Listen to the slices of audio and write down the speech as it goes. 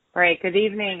Right. Good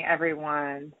evening,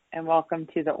 everyone, and welcome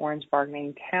to the Orange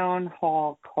Bargaining Town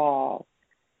Hall call.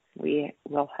 We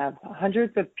will have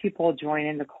hundreds of people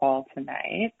joining the call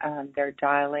tonight. They're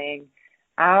dialing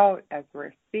out as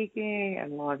we're speaking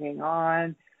and logging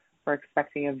on. We're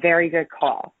expecting a very good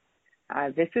call.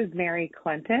 This is Mary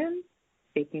Clinton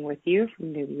speaking with you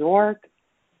from New York.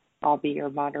 I'll be your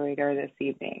moderator this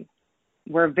evening.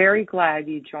 We're very glad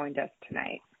you joined us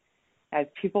tonight. As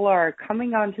people are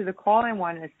coming onto the call, I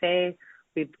want to say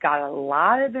we've got a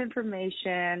lot of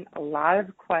information, a lot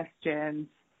of questions,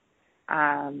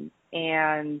 and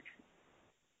we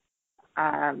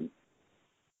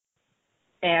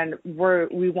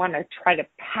want to try to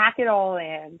pack it all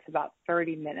in to about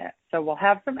 30 minutes. So we'll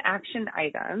have some action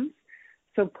items.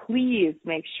 So please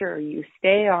make sure you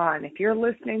stay on. If you're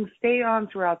listening, stay on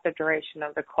throughout the duration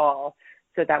of the call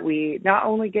so that we not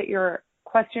only get your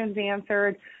questions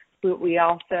answered, but we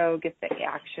also get the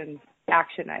action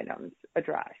items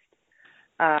addressed.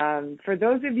 For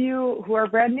those of you who are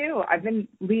brand new, I've been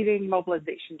leading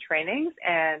mobilization trainings,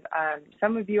 and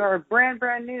some of you are brand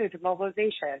new to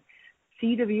mobilization.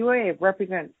 CWA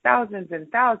represents thousands and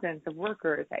thousands of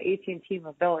workers at AT&T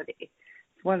Mobility.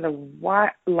 It's one of the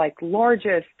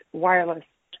largest wireless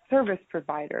service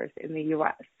providers in the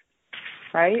U.S.,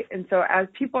 right? And so as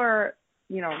people are,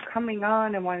 coming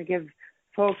on and want to give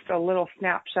folks a little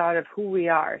snapshot of who we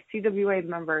are, CWA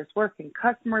members work in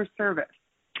customer service,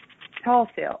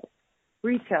 telesales,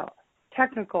 retail,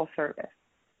 technical service,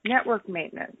 network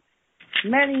maintenance,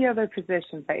 many other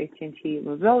positions at AT&T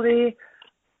Mobility.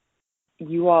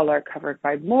 You all are covered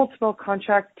by multiple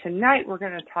contracts. Tonight we're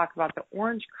going to talk about the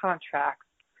Orange contracts,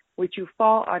 which you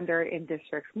fall under in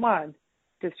District 1,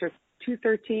 District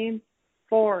 213,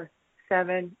 4,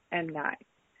 7, and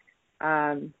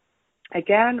 9.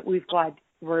 Again,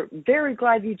 we're very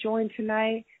glad you joined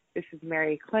tonight. This is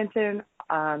Mary Clinton.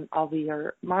 I'll be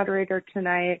your moderator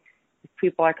tonight. If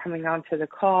people are coming onto the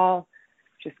call,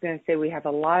 just going to say we have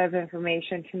a lot of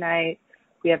information tonight.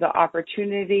 We have the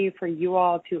opportunity for you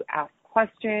all to ask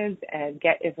questions and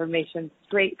get information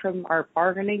straight from our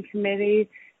bargaining committee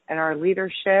and our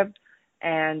leadership.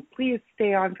 And please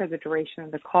stay on for the duration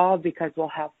of the call because we'll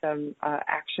have some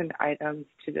action items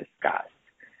to discuss.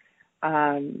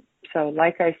 So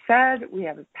like I said, we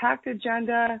have a packed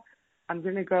agenda. I'm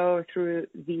going to go through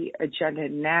the agenda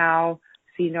now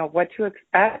so you know what to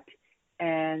expect.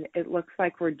 And it looks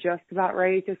like we're just about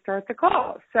ready to start the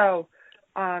call. So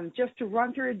just to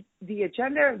run through the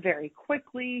agenda very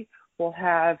quickly, we'll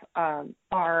have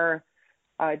our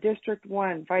District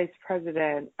 1 Vice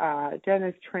President,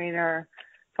 Dennis Traynor,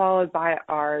 followed by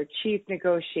our Chief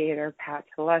Negotiator, Pat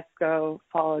Telesco,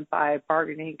 followed by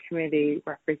Bargaining Committee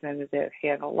Representative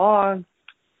Hannah Long.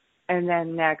 And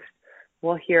then next,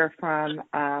 we'll hear from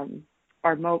a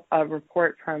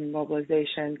report from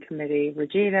Mobilization Committee,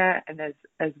 Regina, and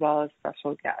as well as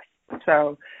special guests.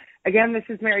 So again, this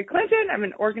is Mary Clinton. I'm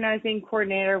an organizing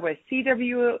coordinator with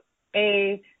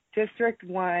CWA District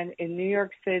 1 in New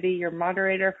York City, your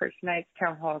moderator for tonight's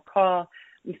town hall call.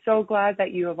 I'm so glad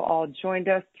that you have all joined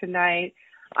us tonight.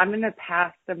 I'm going to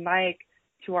pass the mic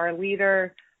to our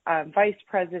leader, Vice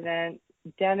President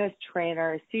Dennis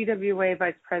Traynor, CWA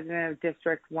Vice President of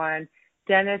District 1.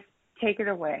 Dennis, take it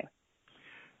away.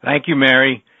 Thank you,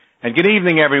 Mary. And good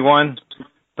evening, everyone.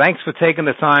 Thanks for taking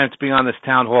the time to be on this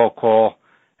town hall call.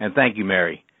 And thank you,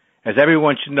 Mary. As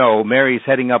everyone should know, Mary is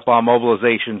heading up our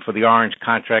mobilization for the Orange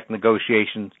contract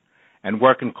negotiations and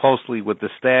working closely with the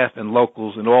staff and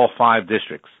locals in all 5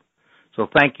 districts. So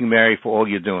thank you, Mary, for all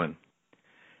you're doing.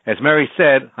 As Mary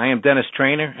said, I am Dennis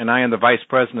Traynor, and I am the Vice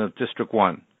President of District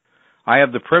 1. I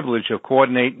have the privilege of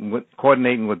coordinating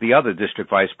with the other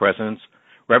district vice presidents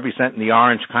representing the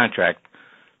Orange contract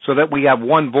so that we have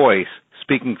one voice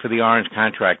speaking for the Orange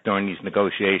contract during these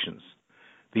negotiations.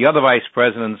 The other vice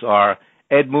presidents are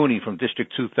Ed Mooney from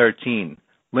District 213,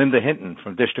 Linda Hinton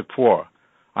from District 4,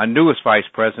 our newest vice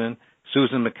president,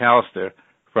 Susan McAllister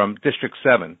from District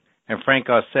 7, and Frank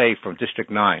Arce from District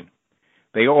 9.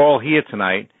 They are all here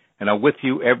tonight and are with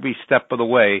you every step of the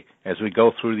way as we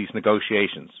go through these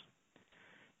negotiations.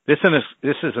 This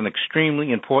is an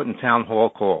extremely important town hall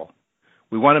call.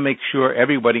 We want to make sure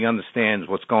everybody understands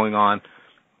what's going on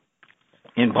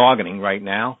in bargaining right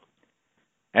now.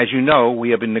 As you know,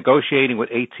 we have been negotiating with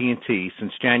AT&T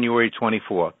since January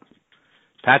 24th.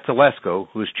 Pat Telesco,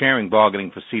 who is chairing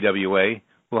bargaining for CWA,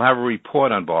 will have a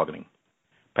report on bargaining.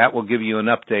 Pat will give you an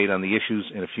update on the issues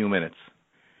in a few minutes.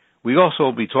 We also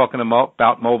will be talking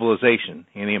about mobilization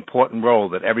and the important role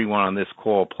that everyone on this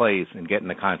call plays in getting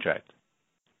the contract.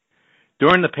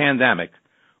 During the pandemic,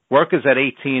 workers at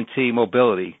AT&T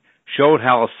Mobility showed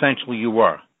how essential you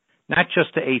were, not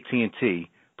just to AT&T,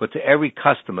 but to every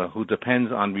customer who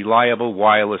depends on reliable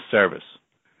wireless service.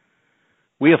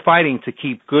 We are fighting to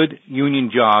keep good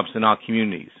union jobs in our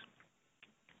communities.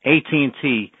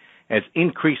 AT&T has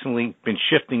increasingly been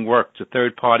shifting work to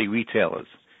third-party retailers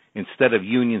instead of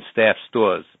union staff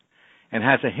stores, and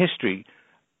has a history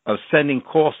of sending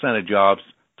call center jobs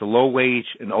to low-wage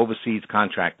and overseas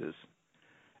contractors.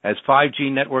 As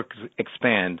 5G networks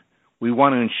expand, we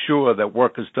want to ensure that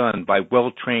work is done by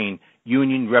well-trained,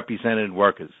 union-represented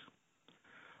workers.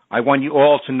 I want you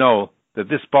all to know that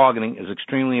this bargaining is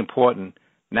extremely important,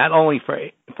 not only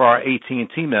for our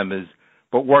AT&T members,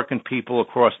 but working people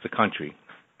across the country.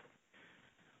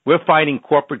 We're fighting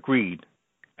corporate greed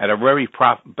at a very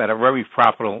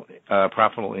profitable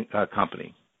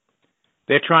company.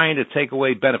 They're trying to take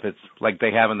away benefits like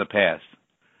they have in the past.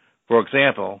 For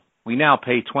example, we now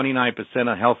pay 29%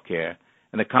 on health care,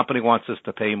 and the company wants us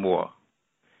to pay more.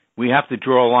 We have to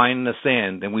draw a line in the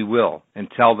sand, and we will, and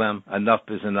tell them enough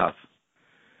is enough.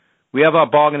 We have our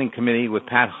bargaining committee with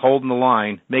Pat holding the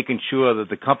line, making sure that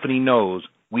the company knows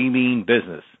we mean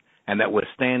business and that we're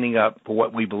standing up for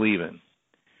what we believe in.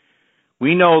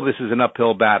 We know this is an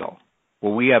uphill battle,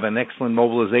 but we have an excellent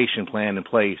mobilization plan in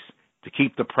place to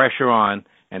keep the pressure on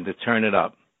and to turn it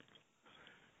up.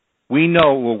 We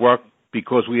know it will work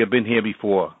because we have been here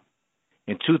before.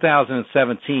 In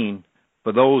 2017,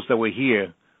 for those that were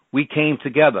here, we came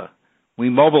together. We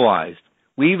mobilized.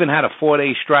 We even had a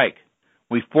 4-day strike.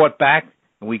 We fought back,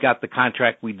 and we got the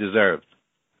contract we deserved.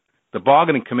 The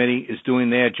bargaining committee is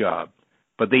doing their job,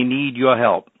 but they need your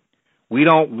help. We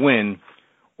don't win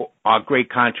our great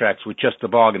contracts with just the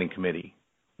bargaining committee.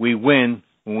 We win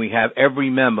when we have every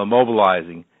member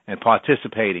mobilizing and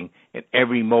participating in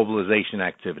every mobilization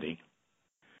activity.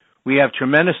 We have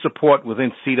tremendous support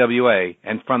within CWA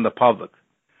and from the public,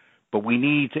 but we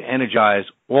need to energize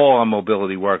all our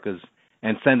mobility workers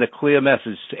and send a clear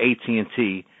message to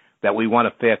AT&T that we want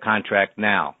a fair contract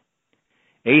now.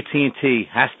 AT&T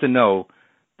has to know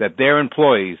that their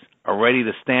employees are ready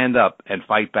to stand up and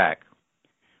fight back.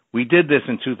 We did this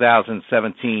in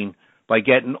 2017 by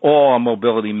getting all our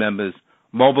mobility members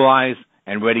mobilized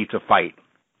and ready to fight.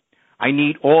 I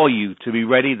need all you to be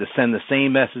ready to send the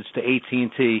same message to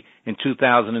AT&T in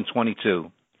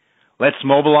 2022. Let's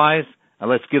mobilize, and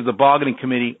let's give the bargaining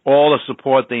committee all the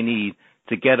support they need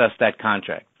to get us that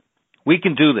contract. We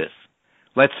can do this.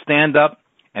 Let's stand up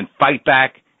and fight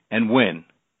back and win.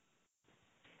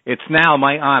 It's now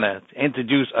my honor to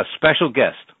introduce a special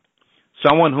guest,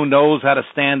 someone who knows how to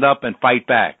stand up and fight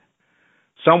back,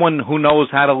 someone who knows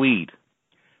how to lead.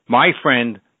 My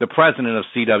friend, the president of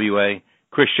CWA,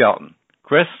 Chris Shelton.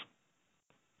 Chris?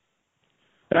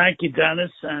 Thank you,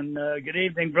 Dennis, and good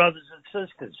evening, brothers and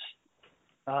sisters.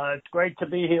 It's great to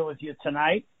be here with you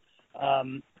tonight. I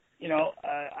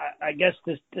guess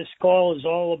this call is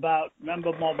all about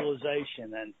member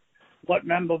mobilization, and what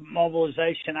member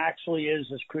mobilization actually is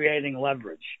creating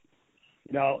leverage.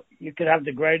 You know, you could have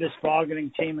the greatest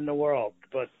bargaining team in the world,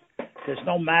 but there's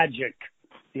no magic.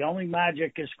 The only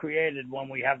magic is created when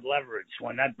we have leverage,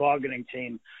 when that bargaining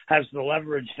team has the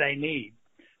leverage they need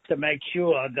to make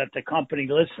sure that the company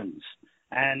listens.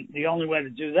 And the only way to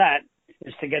do that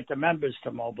is to get the members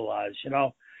to mobilize. You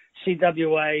know,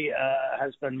 CWA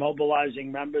has been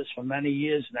mobilizing members for many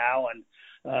years now,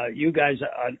 and you guys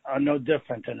are no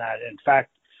different than that. In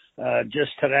fact,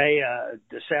 just today,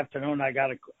 this afternoon, I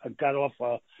got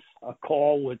off a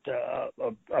call with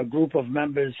a group of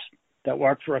members that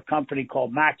work for a company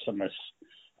called Maximus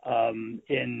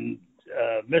in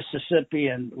Mississippi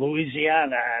and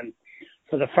Louisiana. And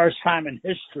for the first time in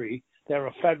history, they're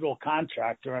a federal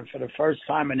contractor. And for the first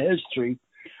time in history,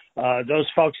 those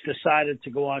folks decided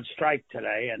to go on strike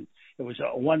today. And it was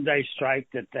a one-day strike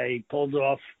that they pulled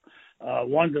off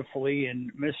wonderfully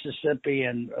in Mississippi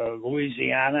and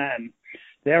Louisiana. And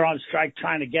they're on strike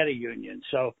trying to get a union.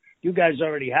 So you guys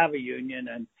already have a union,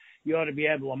 and you ought to be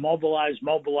able to mobilize,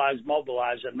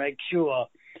 and make sure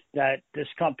that this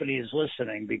company is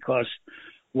listening, because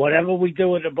whatever we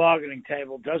do at the bargaining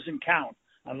table doesn't count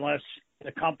unless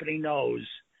the company knows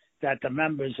that the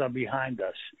members are behind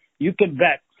us. You can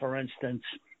bet, for instance,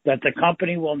 that the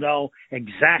company will know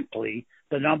exactly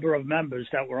the number of members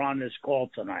that were on this call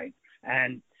tonight.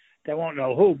 And they won't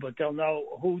know who, but they'll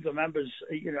know who the members,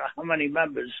 how many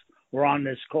members were on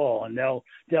this call, and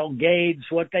they'll gauge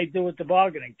what they do at the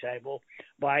bargaining table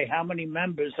by how many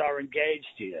members are engaged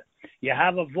here. You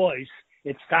have a voice.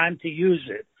 It's time to use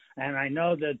it. And I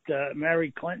know that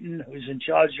Mary Clinton, who's in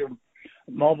charge of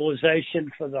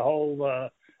mobilization for the whole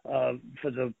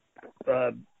for the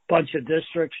bunch of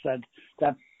districts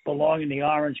that belong in the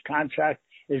Orange contract,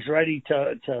 is ready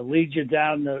to lead you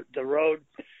down the road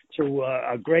to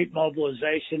a great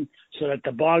mobilization so that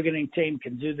the bargaining team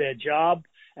can do their job.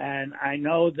 And I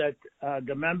know that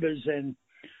the members in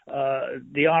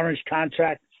the Orange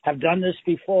contract have done this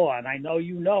before, and I know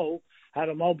you know how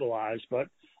to mobilize, but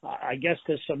I guess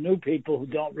there's some new people who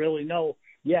don't really know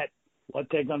yet what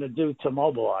they're going to do to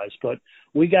mobilize. But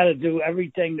we got to do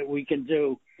everything that we can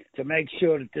do to make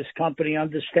sure that this company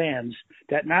understands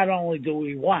that not only do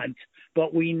we want,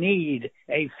 but we need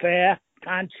a fair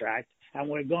contract, and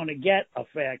we're going to get a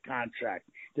fair contract.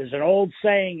 There's an old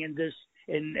saying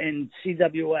in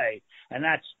CWA, and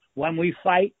that's when we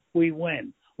fight, we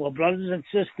win. Well, brothers and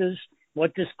sisters,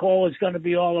 what this call is going to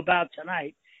be all about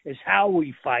tonight is how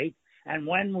we fight and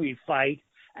when we fight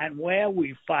and where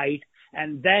we fight,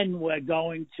 and then we're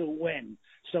going to win.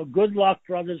 So good luck,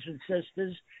 brothers and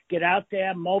sisters. Get out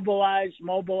there, mobilize,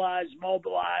 mobilize,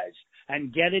 mobilize,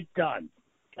 and get it done.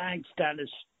 Thanks, Dennis.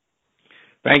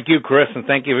 Thank you, Chris, and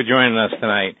thank you for joining us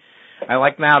tonight. I'd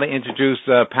like now to introduce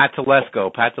Pat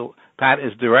Telesco. Pat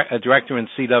is a director in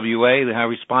CWA. Her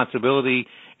responsibility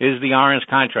is the Orange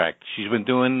contract. She's been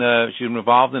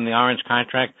involved in the Orange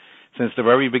contract since the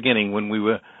very beginning when we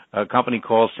were a company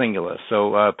called Singular.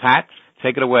 So, Pat,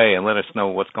 take it away and let us know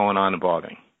what's going on in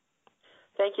bargaining.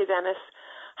 Thank you, Dennis.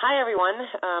 Hi, everyone.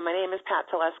 My name is Pat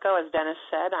Telesco. As Dennis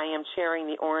said, I am chairing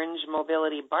the Orange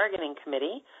Mobility Bargaining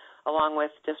Committee, along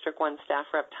with District 1 Staff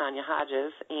Rep Tanya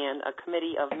Hodges and a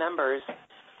committee of members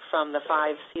from the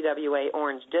 5 CWA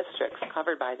Orange districts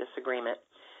covered by this agreement.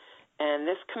 And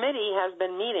this committee has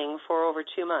been meeting for over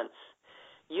 2 months.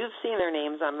 You've seen their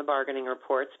names on the bargaining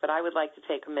reports, but I would like to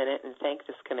take a minute and thank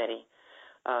this committee.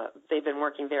 They've been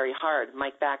working very hard.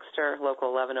 Mike Baxter,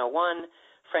 Local 1101,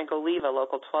 Frank Oliva,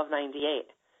 Local 1298,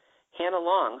 Hannah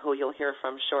Long, who you'll hear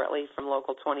from shortly from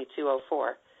Local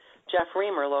 2204, Jeff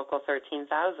Reamer, Local 13,000,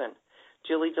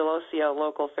 Julie Delosio,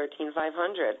 Local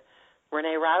 13,500,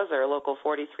 Renee Rouser, Local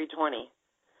 4320,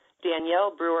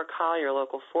 Danielle Brewer-Collier,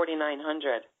 Local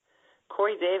 4900,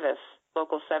 Corey Davis,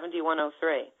 Local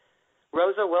 7103,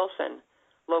 Rosa Wilson,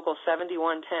 Local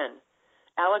 7110,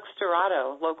 Alex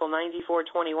Dorado, Local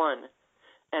 9421,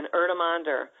 and Erda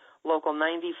Monder, Local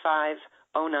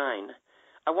 9509.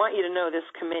 I want you to know this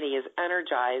committee is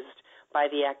energized by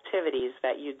the activities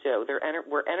that you do.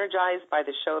 We're energized by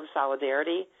the show of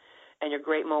solidarity and your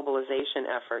great mobilization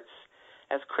efforts.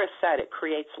 As Chris said, it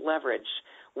creates leverage.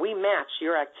 We match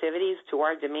your activities to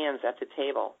our demands at the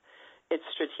table. It's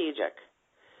strategic.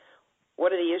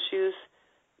 What are the issues?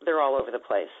 They're all over the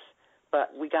place.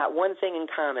 But we got one thing in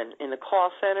common. In the call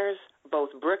centers,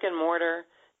 both brick and mortar,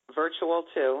 virtual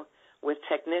too, with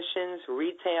technicians,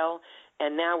 retail,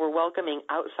 and now we're welcoming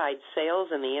outside sales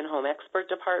in the in-home expert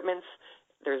departments.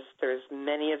 There's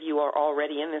many of you are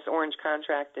already in this Orange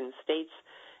contract in states,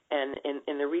 and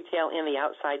in the retail and the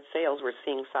outside sales, we're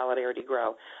seeing solidarity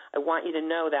grow. I want you to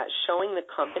know that showing the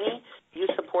company you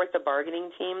support the bargaining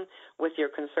team with your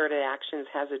concerted actions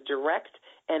has a direct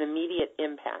and immediate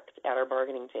impact at our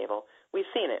bargaining table. We've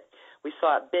seen it. We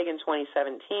saw it big in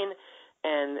 2017,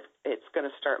 and it's going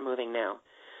to start moving now.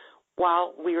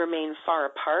 While we remain far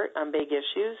apart on big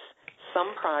issues,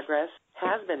 some progress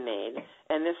has been made,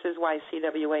 and this is why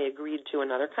CWA agreed to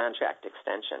another contract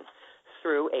extension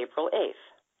through April 8th.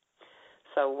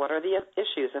 So what are the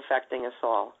issues affecting us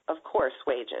all? Of course,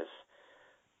 wages.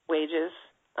 Wages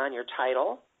on your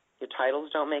title. Your titles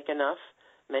don't make enough.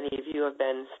 Many of you have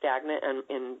been stagnant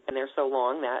and they're so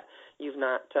long that you've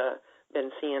not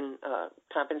been seeing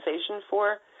compensation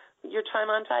for your time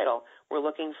on title. We're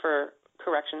looking for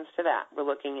corrections to that. We're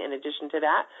looking, in addition to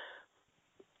that,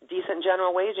 decent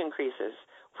general wage increases.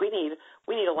 We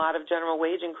need a lot of general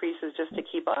wage increases just to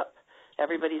keep up.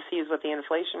 Everybody sees what the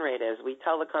inflation rate is. We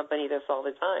tell the company this all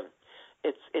the time.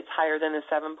 It's higher than the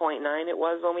 7.9 it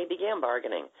was when we began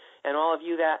bargaining. And all of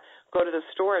you that go to the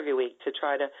store every week to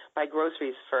try to buy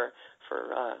groceries for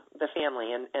the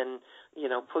family and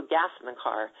put gas in the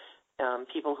car,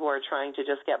 people who are trying to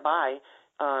just get by.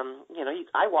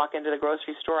 I walk into the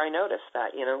grocery store, I notice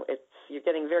that, you're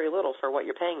getting very little for what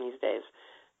you're paying these days.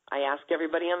 I ask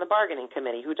everybody on the bargaining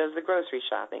committee who does the grocery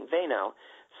shopping. They know.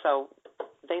 So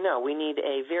they know we need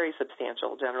a very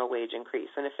substantial general wage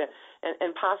increase and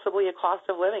and possibly a cost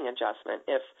of living adjustment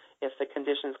if the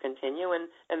conditions continue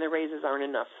and the raises aren't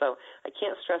enough. So I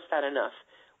can't stress that enough.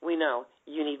 We know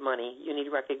you need money. You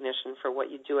need recognition for what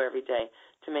you do every day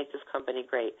to make this company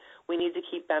great. We need to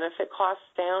keep benefit costs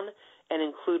down and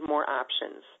include more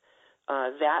options.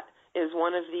 That is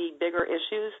one of the bigger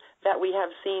issues that we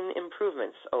have seen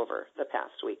improvements over the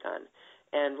past week on,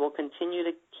 and we'll continue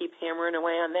to keep hammering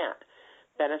away on that.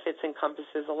 Benefits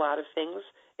encompasses a lot of things.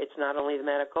 It's not only the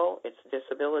medical, it's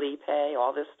disability pay,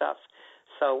 all this stuff.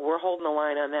 So we're holding the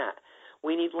line on that.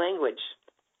 We need language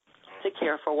to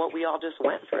care for what we all just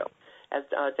went through. As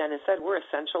Dennis said, we're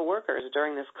essential workers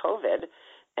during this COVID,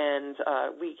 and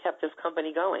we kept this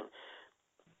company going.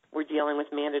 We're dealing with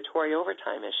mandatory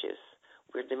overtime issues.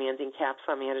 We're demanding caps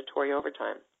on mandatory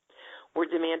overtime. We're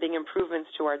demanding improvemements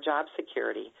to our job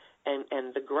security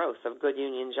and the growth of good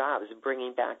union jobs,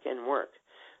 bringing back in work.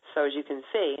 So as you can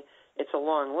see, it's a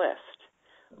long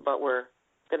list, but we're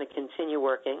going to continue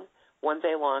working one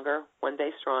day longer, one day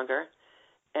stronger,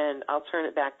 and I'll turn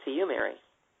it back to you, Mary.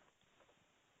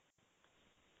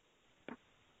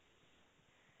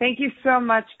 Thank you so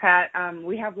much, Pat.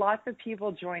 We have lots of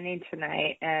people joining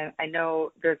tonight, and I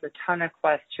know there's a ton of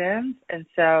questions. And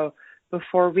so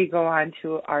before we go on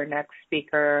to our next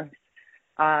speaker,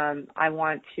 I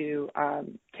want to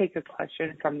take a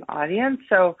question from the audience.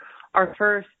 So our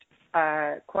first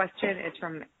question is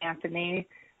from Anthony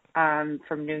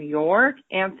from New York.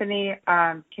 Anthony,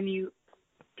 can you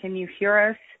hear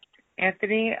us?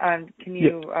 Anthony, can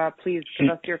you please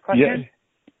give us your question?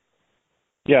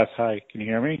 Yes, hi. Can you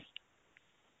hear me?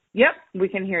 Yep, we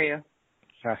can hear you.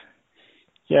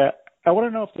 Yeah, I want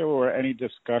to know if there were any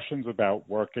discussions about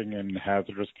working in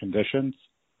hazardous conditions.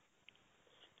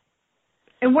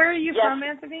 And where are you from,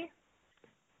 Anthony?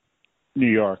 New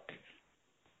York.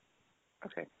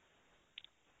 Okay.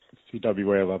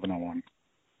 CWA 1101.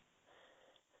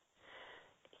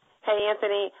 Hey,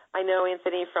 Anthony. I know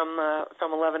Anthony from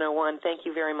 1101. Thank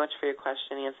you very much for your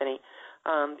question, Anthony,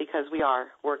 because we are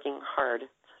working hard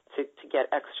to get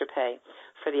extra pay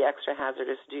for the extra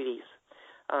hazardous duties.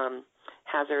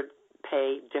 Hazard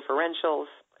pay differentials,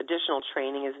 additional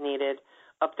training is needed,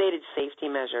 updated safety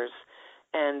measures,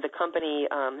 and the company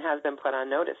has been put on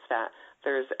notice that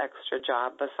there's extra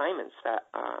job assignments that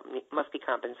must be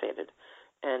compensated,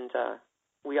 and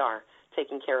we are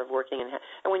taking care of working in.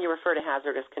 And when you refer to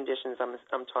hazardous conditions,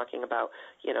 I'm talking about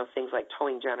things like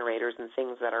towing generators and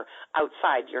things that are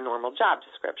outside your normal job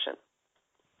description.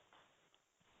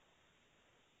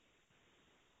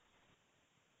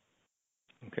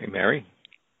 Okay, Mary.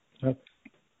 Yep.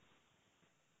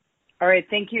 All right,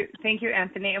 thank you,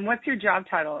 Anthony. And what's your job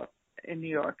title in New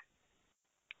York?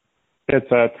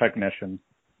 It's a technician,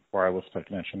 wireless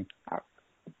technician.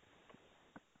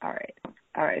 All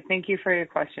right. Thank you for your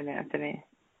question, Anthony.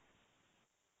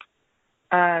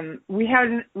 We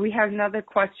have another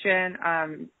question,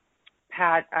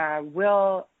 Pat.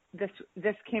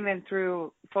 This came in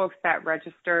through folks that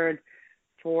registered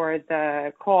for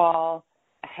the call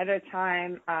ahead of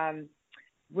time.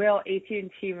 Will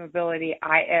AT&T Mobility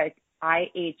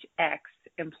IHX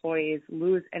employees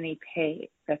lose any pay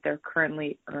that they're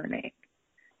currently earning?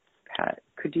 Pat,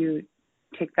 could you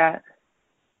take that?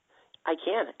 I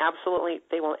can. Absolutely.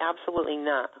 They will absolutely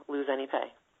not lose any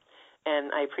pay.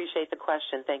 And I appreciate the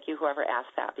question. Thank you, whoever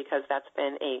asked that, because that's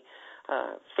been a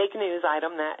fake news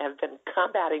item that I've been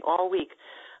combating all week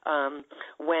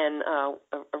when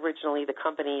originally the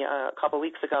company a couple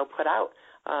weeks ago put out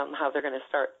how they're going to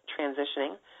start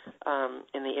transitioning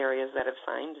in the areas that have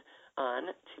signed on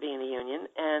to be in the union.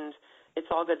 And it's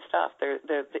all good stuff.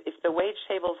 If the wage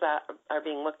tables that are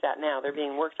being looked at now, they're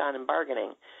being worked on in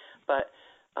bargaining. But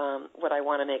what I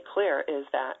want to make clear is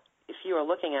that if you are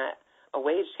looking at a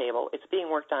wage table, it's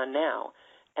being worked on now.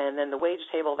 And then the wage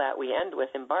table that we end with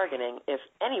in bargaining, if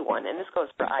anyone, and this goes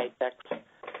for IHX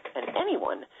and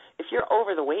anyone, if you're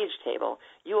over the wage table,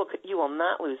 you will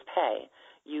not lose pay.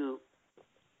 You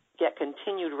get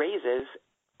continued raises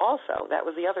also. That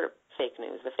was the other fake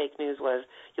news. The fake news was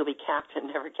you'll be capped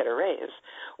and never get a raise.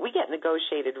 We get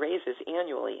negotiated raises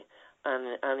annually on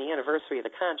the anniversary of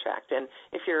the contract. And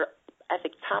if you're at the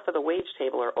top of the wage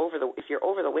table or if you're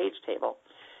over the wage table,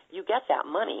 you get that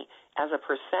money as a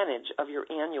percentage of your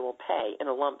annual pay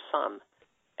in a lump sum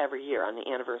every year on the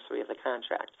anniversary of the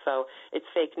contract. So it's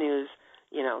fake news.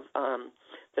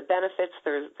 The benefits,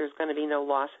 there's going to be no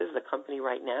losses. The company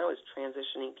right now is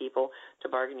transitioning people to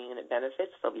bargaining unit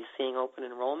benefits. They'll be seeing open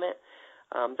enrollment.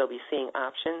 They'll be seeing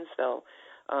options.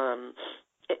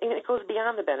 It goes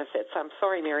beyond the benefits. I'm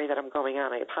sorry, Mary, that I'm going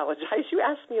on. I apologize. You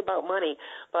asked me about money,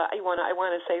 but I want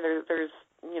to say there's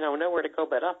nowhere to go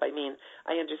but up. I mean,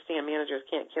 I understand managers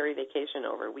can't carry vacation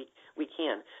over. We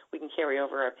can. We can carry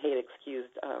over our paid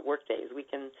excused work days. We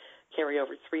can carry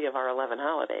over 3 of our 11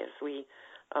 holidays.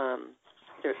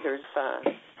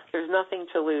 There's nothing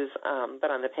to lose, but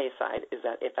on the pay side, if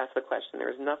that's the question, there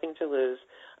is nothing to lose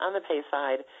on the pay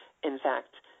side. In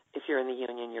fact, if you're in the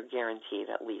union, you're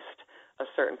guaranteed at least a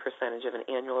certain percentage of an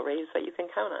annual raise that you can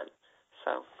count on.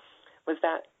 So was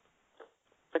that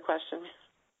the question?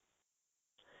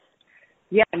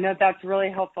 Yeah, no, that's really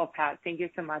helpful, Pat. Thank you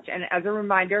so much. And as a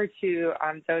reminder to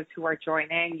those who are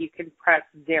joining, you can press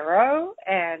 0,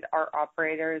 and our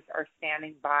operators are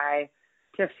standing by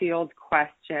to field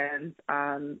questions.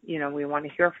 We want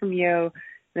to hear from you.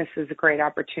 This is a great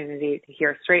opportunity to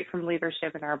hear straight from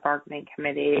leadership in our bargaining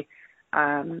committee,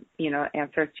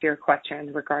 answers to your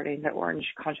questions regarding the Orange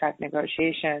contract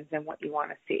negotiations and what you want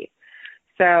to see.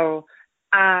 So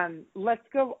let's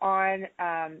go on.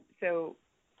 I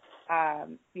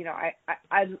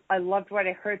loved what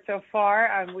I heard so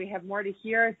far. We have more to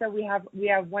hear. So we have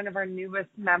one of our newest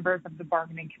members of the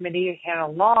bargaining committee, Hannah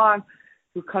Long,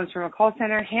 who comes from a call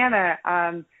center. Hannah,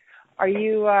 are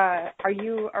you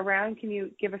around? Can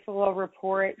you give us a little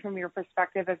report from your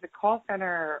perspective as a call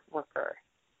center worker?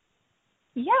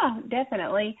 Yeah,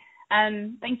 definitely.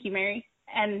 Thank you, Mary.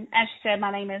 And as you said,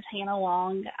 my name is Hannah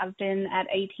Long. I've been at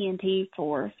AT&T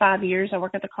for 5 years. I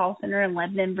work at the call center in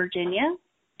Lebanon, Virginia.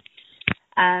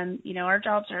 Our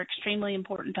jobs are extremely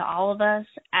important to all of us.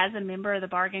 As a member of the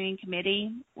bargaining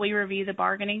committee, we review the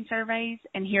bargaining surveys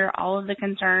and hear all of the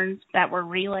concerns that were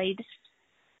relayed.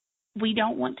 We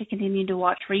don't want to continue to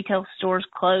watch retail stores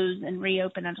close and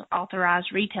reopen as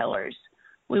authorized retailers.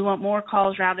 We want more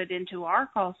calls routed into our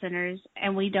call centers,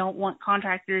 and we don't want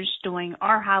contractors doing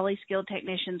our highly skilled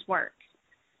technicians' work.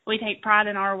 We take pride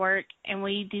in our work, and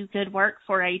we do good work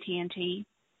for AT&T.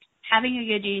 Having a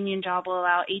good union job will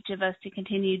allow each of us to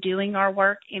continue doing our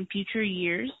work in future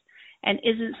years and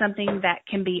isn't something that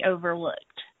can be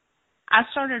overlooked. I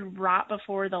started right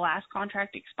before the last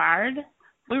contract expired.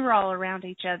 We were all around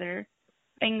each other.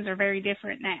 Things are very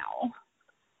different now.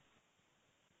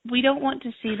 We don't want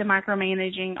to see the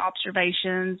micromanaging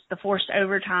observations, the forced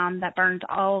overtime that burns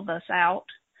all of us out,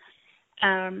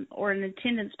 or an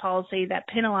attendance policy that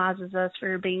penalizes us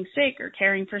for being sick or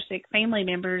caring for sick family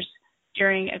members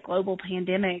during a global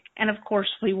pandemic. And of course,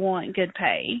 we want good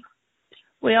pay.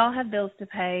 We all have bills to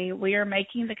pay. We are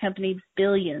making the company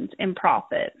billions in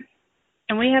profit.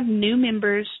 And we have new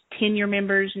members, tenure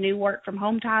members, new work from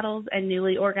home titles, and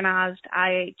newly organized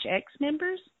IHX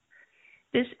members.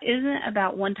 This isn't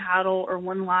about one title or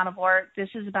one line of work. This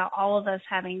is about all of us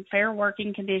having fair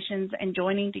working conditions and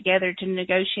joining together to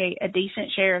negotiate a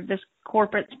decent share of this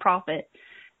corporate's profit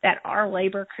that our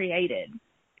labor created.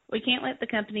 We can't let the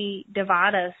company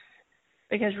divide us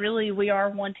because really we are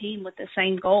one team with the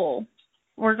same goal.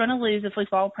 We're going to lose if we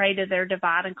fall prey to their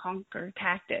divide and conquer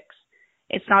tactics.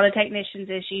 It's not a technician's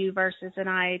issue versus an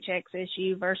IHX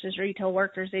issue versus retail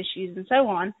workers' issues and so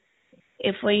on.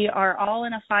 If we are all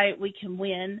in a fight, we can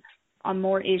win on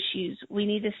more issues. We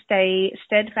need to stay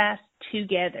steadfast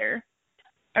together.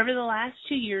 Over the last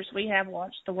 2 years, we have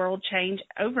watched the world change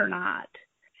overnight,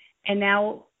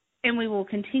 and we will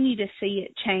continue to see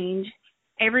it change.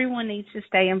 Everyone needs to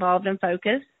stay involved and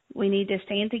focused. We need to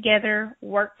stand together,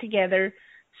 work together,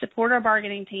 support our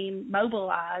bargaining team,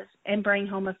 mobilize, and bring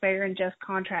home a fair and just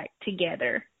contract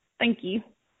together. Thank you.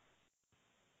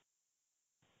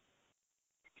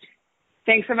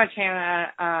 Thanks so much,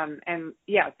 Hannah.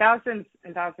 Thousands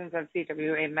and thousands of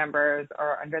CWA members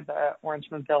are under the Orange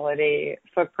Mobility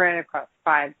footprint across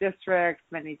 5 districts,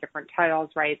 many different titles,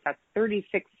 right? That's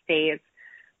 36 states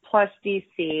plus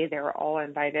DC. They were all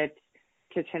invited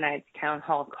to tonight's town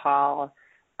hall call.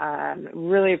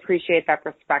 Really appreciate that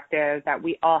perspective that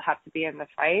we all have to be in the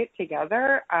fight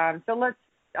together. So let's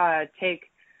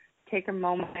take a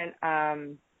moment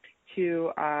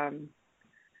to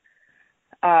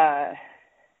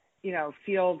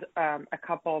field a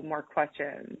couple more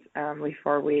questions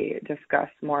before we discuss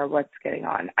more what's going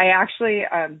on. I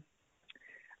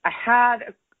had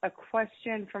a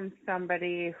question from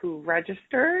somebody who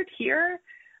registered here.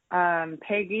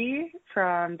 Peggy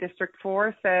from District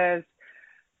 4 says,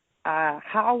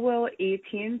 how will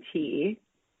AT&T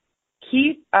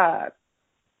keep up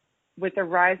with the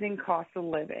rising cost of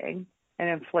living and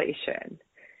inflation?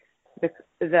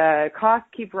 The costs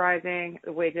keep rising.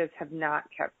 The wages have not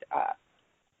kept up.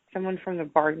 Someone from the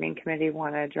bargaining committee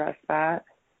want to address that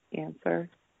answer?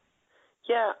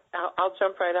 Yeah, I'll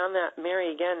jump right on that.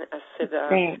 Mary, again, I said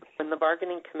when the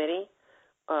bargaining committee,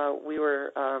 we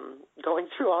were going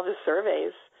through all the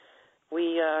surveys,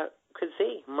 we could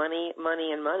see money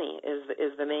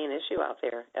is the main issue out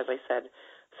there, as I said.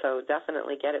 So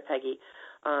definitely get it, Peggy.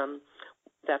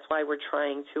 That's why we're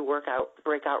trying to work out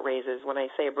breakout raises. When I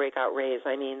say a breakout raise,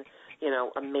 I mean,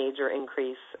 a major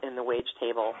increase in the wage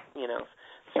table,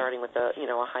 starting with a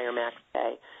higher max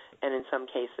pay, and in some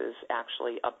cases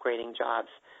actually upgrading jobs.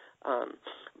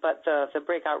 But the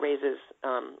breakout raises,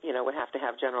 would have to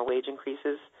have general wage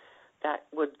increases that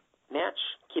would match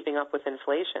keeping up with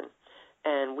inflation.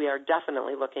 And we are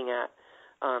definitely looking at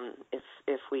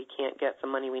If we can't get the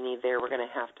money we need there, we're going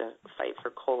to have to fight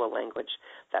for COLA language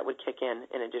that would kick in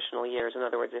additional years. In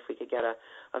other words, if we could get a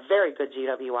very good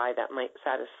GWI that might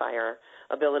satisfy our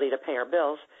ability to pay our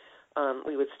bills,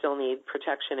 we would still need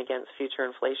protection against future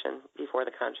inflation before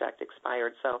the contract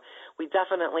expired. So we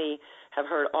definitely have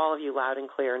heard all of you loud and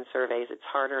clear in surveys. It's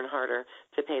harder and harder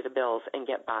to pay the bills and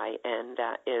get by, and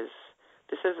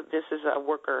this is a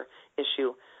worker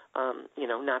issue.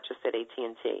 Not just at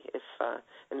AT&T.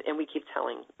 And we keep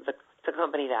telling the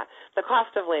company that the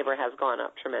cost of labor has gone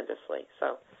up tremendously.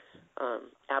 So,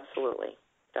 absolutely,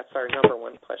 that's our number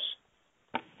one push.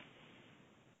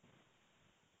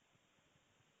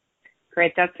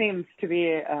 Great. That seems to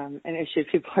be an issue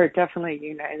people are definitely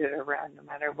united around, no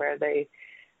matter where they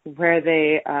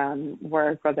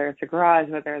work, whether it's a garage,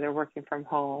 whether they're working from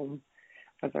home,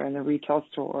 whether in the retail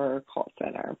store, call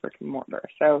center, brick and mortar.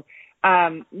 So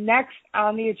next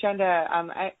on the agenda,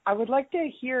 I would like to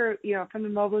hear, from the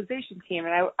mobilization team,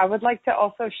 and I would like to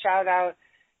also shout out,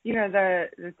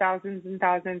 the thousands and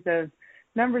thousands of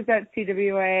members at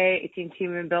CWA, AT&T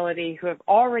Mobility who have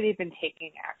already been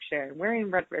taking action, wearing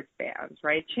red wristbands,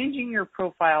 right? Changing your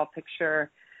profile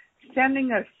picture,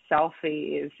 sending us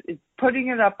selfies, putting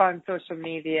it up on social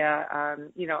media,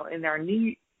 in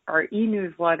our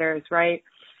e-newsletters, right?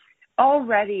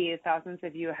 Already, thousands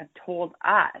of you have told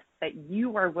us that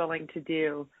you are willing to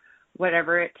do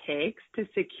whatever it takes to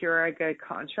secure a good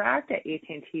contract at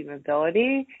AT&T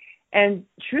Mobility. And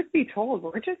truth be told,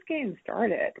 we're just getting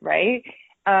started, right?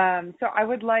 So I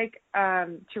would like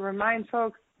to remind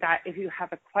folks that if you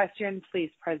have a question,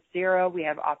 please press 0. We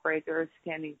have operators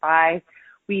standing by.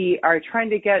 We are trying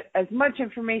to get as much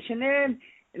information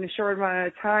in a short amount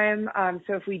of time.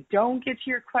 So if we don't get to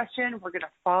your question, we're going to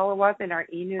follow up in our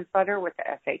e-newsletter with the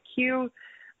FAQ.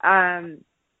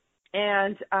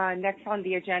 And next on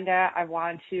the agenda, I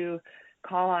want to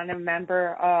call on a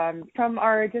member from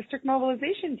our district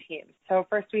mobilization team. So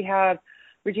first we have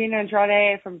Regina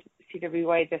Andrade from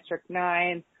CWA District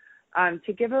 9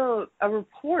 to give a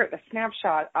report, a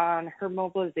snapshot on her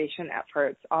mobilization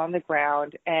efforts on the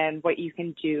ground and what you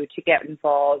can do to get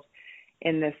involved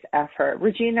in this effort.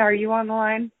 Regina, are you on the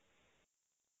line?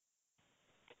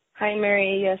 Hi,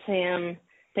 Mary. Yes, I am.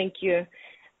 Thank you.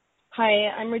 Hi,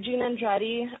 I'm Regina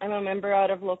Andrade. I'm a member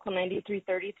out of Local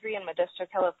 9333 in Modesto,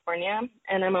 California,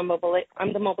 and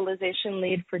I'm the mobilization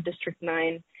lead for District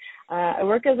 9. I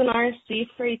work as an RSC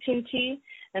for AT&T,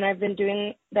 and I've been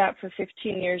doing that for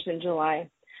 15 years in July.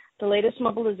 The latest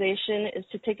mobilization is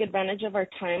to take advantage of our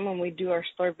time when we do our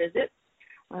store visits.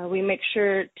 We make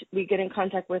sure we get in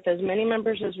contact with as many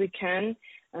members as we can.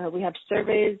 We have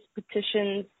surveys,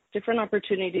 petitions, different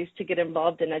opportunities to get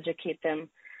involved and educate them.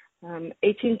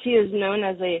 AT&T is known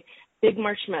as a big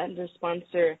March Madness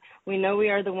sponsor. We know we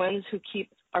are the ones who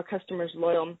keep our customers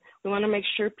loyal. We want to make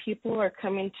sure people are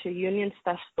coming to union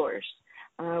staff stores.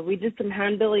 We did some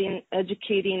hand-billing,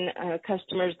 educating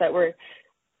customers that were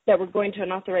going to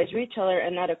an authorized retailer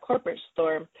and not a corporate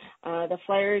store. The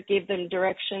flyer gave them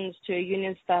directions to a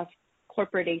union staff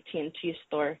corporate AT&T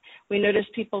store. We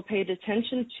noticed people paid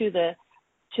attention to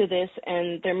this,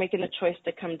 and they're making the choice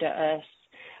to come to us.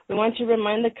 We want to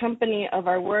remind the company of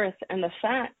our worth and the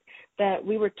fact that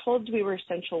we were told we were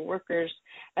essential workers.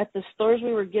 At the stores,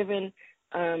 we were given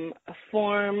a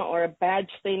form or a badge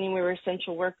stating we were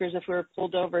essential workers if we were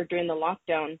pulled over during the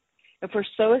lockdown. If we're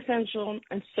so essential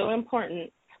and so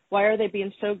important, why are they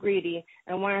being so greedy,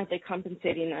 and why aren't they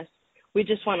compensating us? We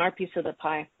just want our piece of the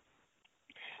pie.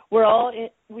 We are all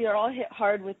hit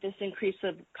hard with this increase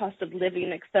of cost of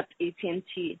living except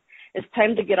AT&T. It's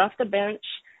time to get off the bench.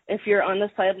 If you're on the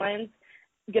sidelines,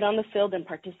 get on the field and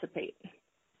participate.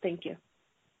 Thank you.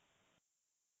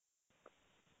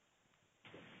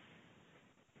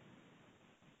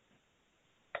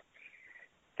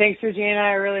 Thanks, Regina.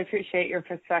 I really appreciate your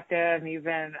perspective. You've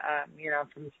been,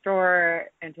 from the store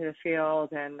into the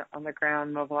field and on the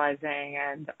ground mobilizing,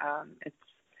 and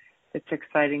it's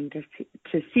exciting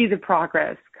to see the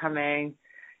progress coming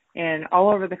in all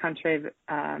over the country,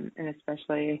 and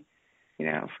especially,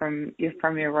 from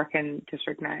your work in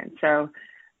District 9. So,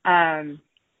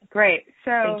 great.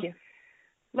 So, thank you.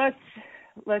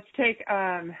 Let's take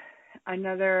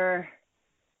another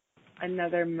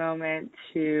moment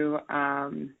to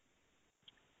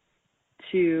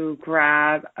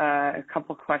grab a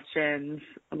couple questions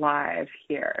live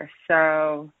here.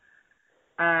 So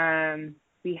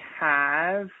we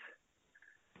have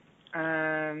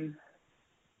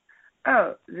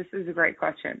this is a great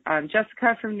question.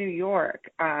 Jessica from New York.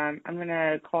 I'm going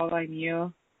to call on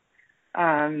you.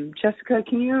 Jessica,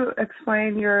 can you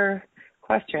explain your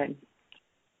question?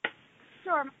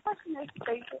 Sure. My question is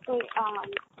basically,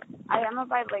 I am a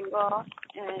bilingual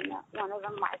in one of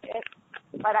the markets,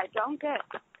 but I don't get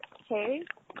paid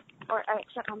or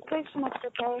extra compensation,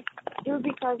 extra pay, due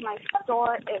because my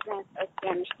store isn't a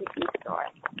Spanish-speaking store.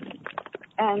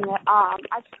 And I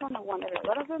just kind of wanted a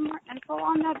little bit more info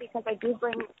on that because I do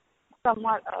bring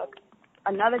somewhat of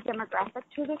another demographic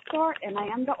to the store, and I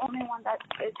am the only one that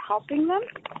is helping them.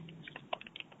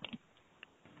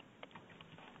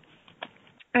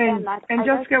 And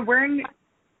Jessica, where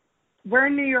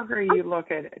in New York are you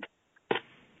located?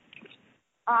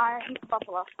 I'm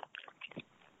Buffalo.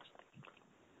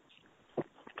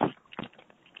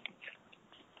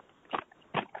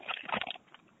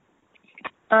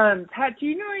 Pat, do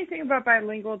you know anything about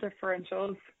bilingual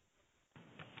differentials?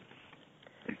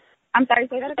 I'm sorry,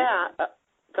 say that again? Yeah,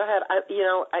 go ahead.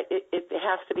 It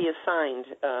has to be assigned.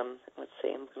 Let's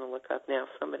see, I'm going to look up now.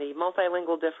 Somebody,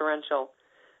 multilingual differential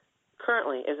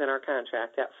currently is in our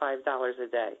contract at $5 a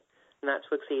day, not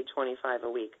to exceed $25 a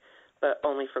week, but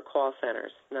only for call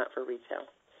centers, not for retail.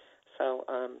 So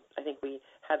I think we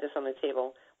had this on the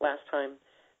table last time.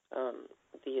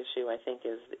 The issue, I think,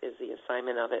 is the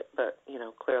assignment of it, but,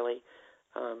 clearly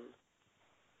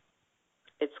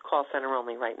it's call center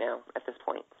only right now at this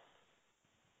point.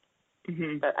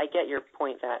 Mm-hmm. But I get your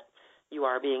point that you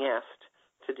are being asked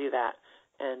to do that,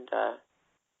 and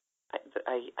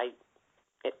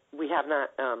we have not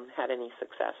had any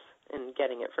success in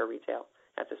getting it for retail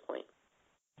at this point.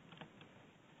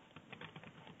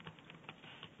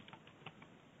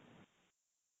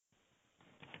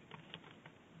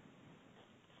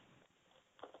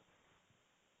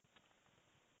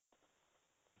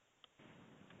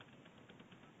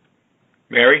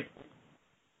 Mary?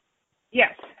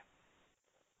 Yes.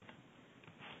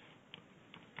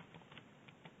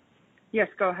 Yes,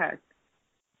 go ahead.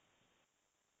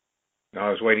 No, I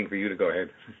was waiting for you to go ahead.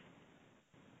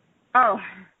 Oh,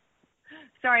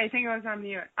 sorry, I think I was on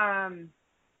mute. I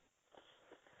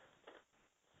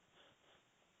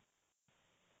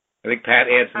think Pat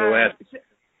answered the last.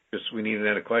 Just we need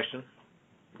another question,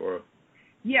 or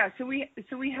yeah. So we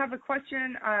have a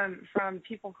question from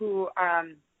people who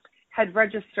had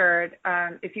registered.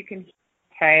 If you can,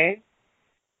 okay.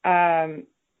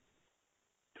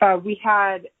 We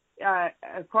had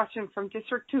a question from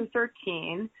District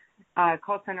 213,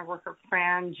 call center worker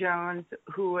Fran Jones,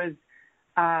 who was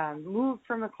moved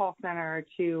from a call center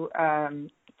to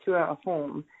a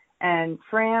home. And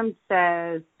Fran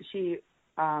says she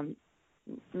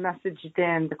messaged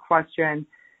in the question,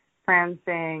 Fran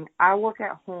saying, I work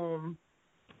at home.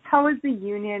 How is the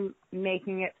union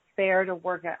making it fair to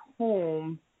work at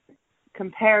home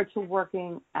compared to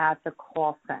working at the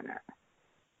call center?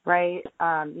 Right?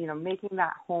 Making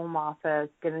that home office,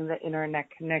 getting the internet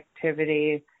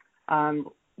connectivity,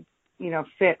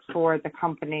 fit for the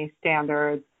company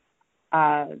standards.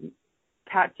 Pat,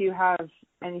 do you have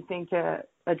anything to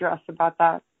address about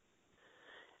that?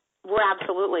 We're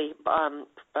absolutely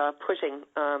pushing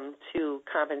to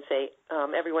compensate.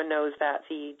 Everyone knows that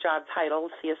the job title,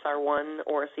 CSR1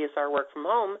 or CSR Work from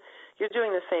Home, you're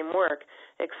doing the same work,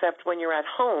 except when you're at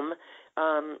home,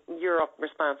 you're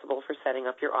responsible for setting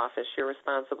up your office. You're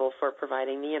responsible for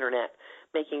providing the internet,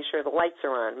 making sure the lights are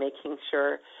on, making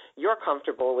sure you're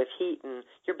comfortable with heat, and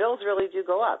your bills really do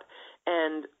go up.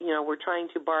 And, we're trying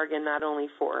to bargain not only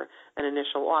for an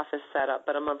initial office setup,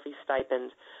 but a monthly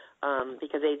stipend,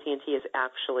 because AT&T is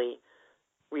actually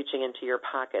reaching into your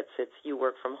pockets. It's you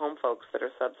work from home folks that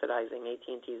are subsidizing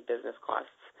AT&T's business costs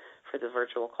for the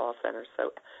virtual call center.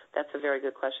 So that's a very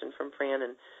good question from Fran,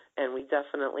 and we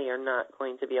definitely are not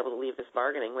going to be able to leave this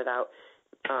bargaining without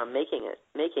making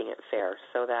it fair,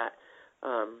 so that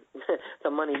the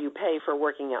money you pay for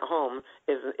working at home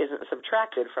isn't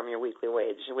subtracted from your weekly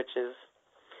wage, which is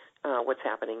what's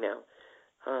happening now.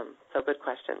 So good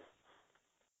question.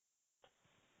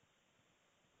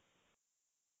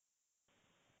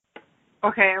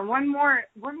 Okay, and one more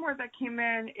that came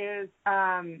in is,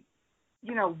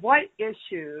 what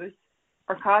issues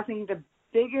are causing the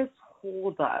biggest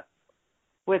holdup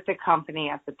with the company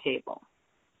at the table?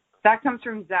 That comes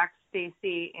from Zach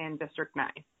Stacy in District 9.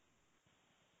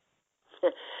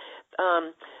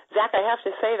 Zach, I have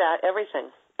to say that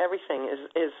everything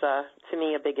is to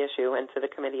me a big issue, and to the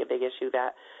committee a big issue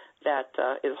that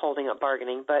is holding up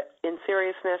bargaining. But in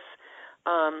seriousness,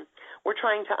 we're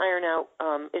trying to iron out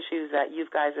issues that you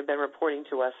guys have been reporting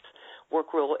to us,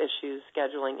 work rule issues,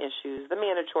 scheduling issues, the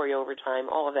mandatory overtime,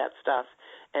 all of that stuff.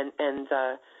 And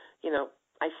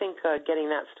I think getting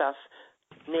that stuff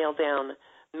nailed down,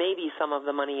 maybe some of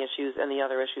the money issues and the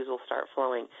other issues will start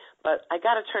flowing. But I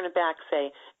got to turn it back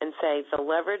and say the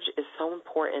leverage is so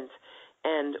important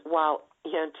And while,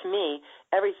 to me,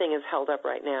 everything is held up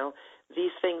right now,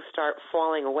 these things start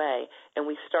falling away, and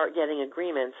we start getting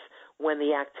agreements when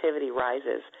the activity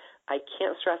rises. I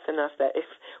can't stress enough that if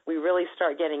we really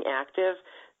start getting active,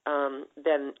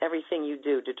 then everything you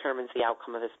do determines the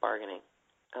outcome of this bargaining,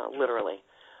 literally.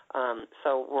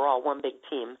 So we're all one big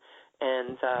team,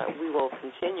 and we will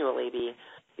continually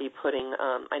be putting,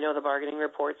 I know the bargaining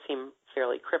reports seem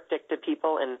fairly cryptic to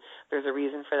people, and there's a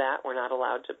reason for that. We're not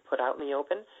allowed to put out in the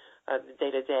open the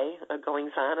day-to-day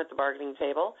goings-on at the bargaining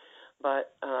table,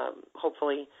 but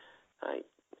hopefully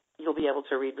you'll be able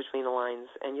to read between the lines,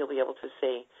 and you'll be able to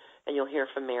see, and you'll hear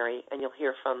from Mary, and you'll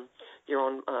hear from your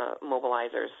own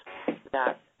mobilizers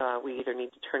that we either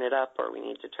need to turn it up or we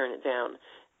need to turn it down,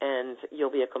 and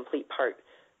you'll be a complete part.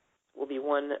 We'll be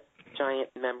one giant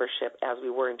membership as we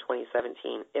were in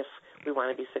 2017 if we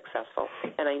want to be successful,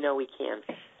 and I know we can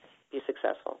be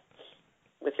successful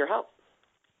with your help.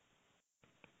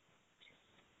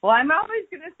 Well, I'm always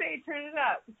going to say turn it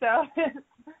up. So,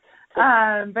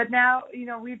 but now,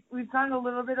 we've gone a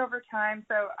little bit over time.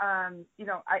 So,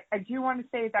 I do want to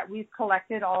say that we've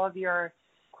collected all of your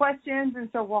questions, and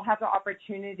so we'll have the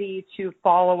opportunity to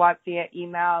follow up via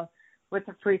email with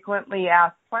the frequently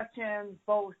asked questions,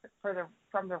 both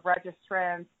from the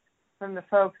registrants, from the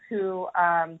folks who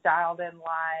dialed in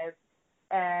live,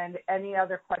 and any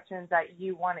other questions that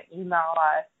you want to email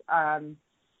us.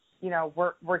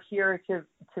 We're here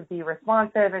to be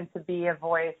responsive and to be a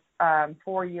voice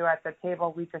for you at the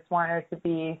table. We just wanted to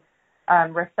be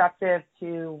receptive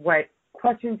to what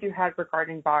questions you had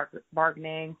regarding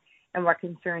bargaining and what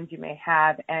concerns you may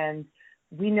have. And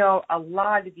we know a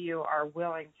lot of you are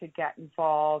willing to get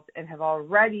involved and have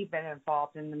already been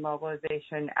involved in the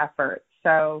mobilization effort.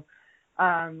 So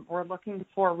we're looking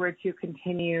forward to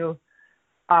continue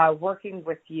working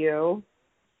with you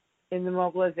in the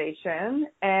mobilization.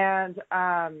 And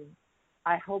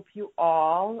I hope you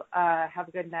all have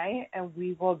a good night, and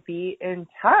we will be in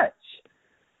touch.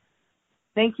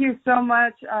 Thank you so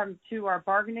much to our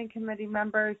bargaining committee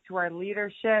members, to our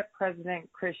leadership, President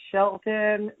Chris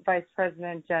Shelton, Vice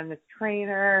President Dennis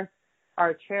Trainer,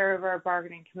 our chair of our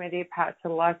bargaining committee, Pat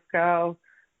Telesco,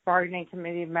 bargaining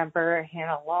committee member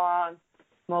Hannah Long,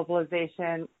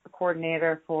 mobilization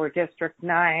coordinator for District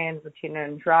 9, Regina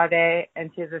Andrade,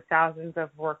 and to the thousands of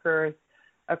workers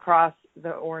across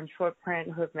the Orange footprint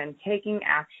who have been taking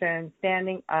action,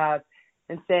 standing up,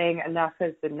 and saying enough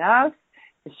is enough,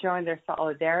 and showing their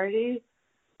solidarity.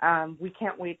 We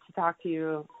can't wait to talk to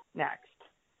you next.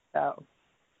 So,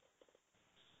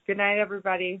 good night,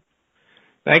 everybody.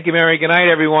 Thank you, Mary. Good night,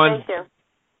 everyone. Thank you.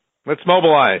 Let's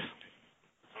mobilize.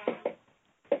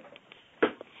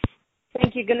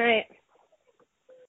 Thank you. Good night.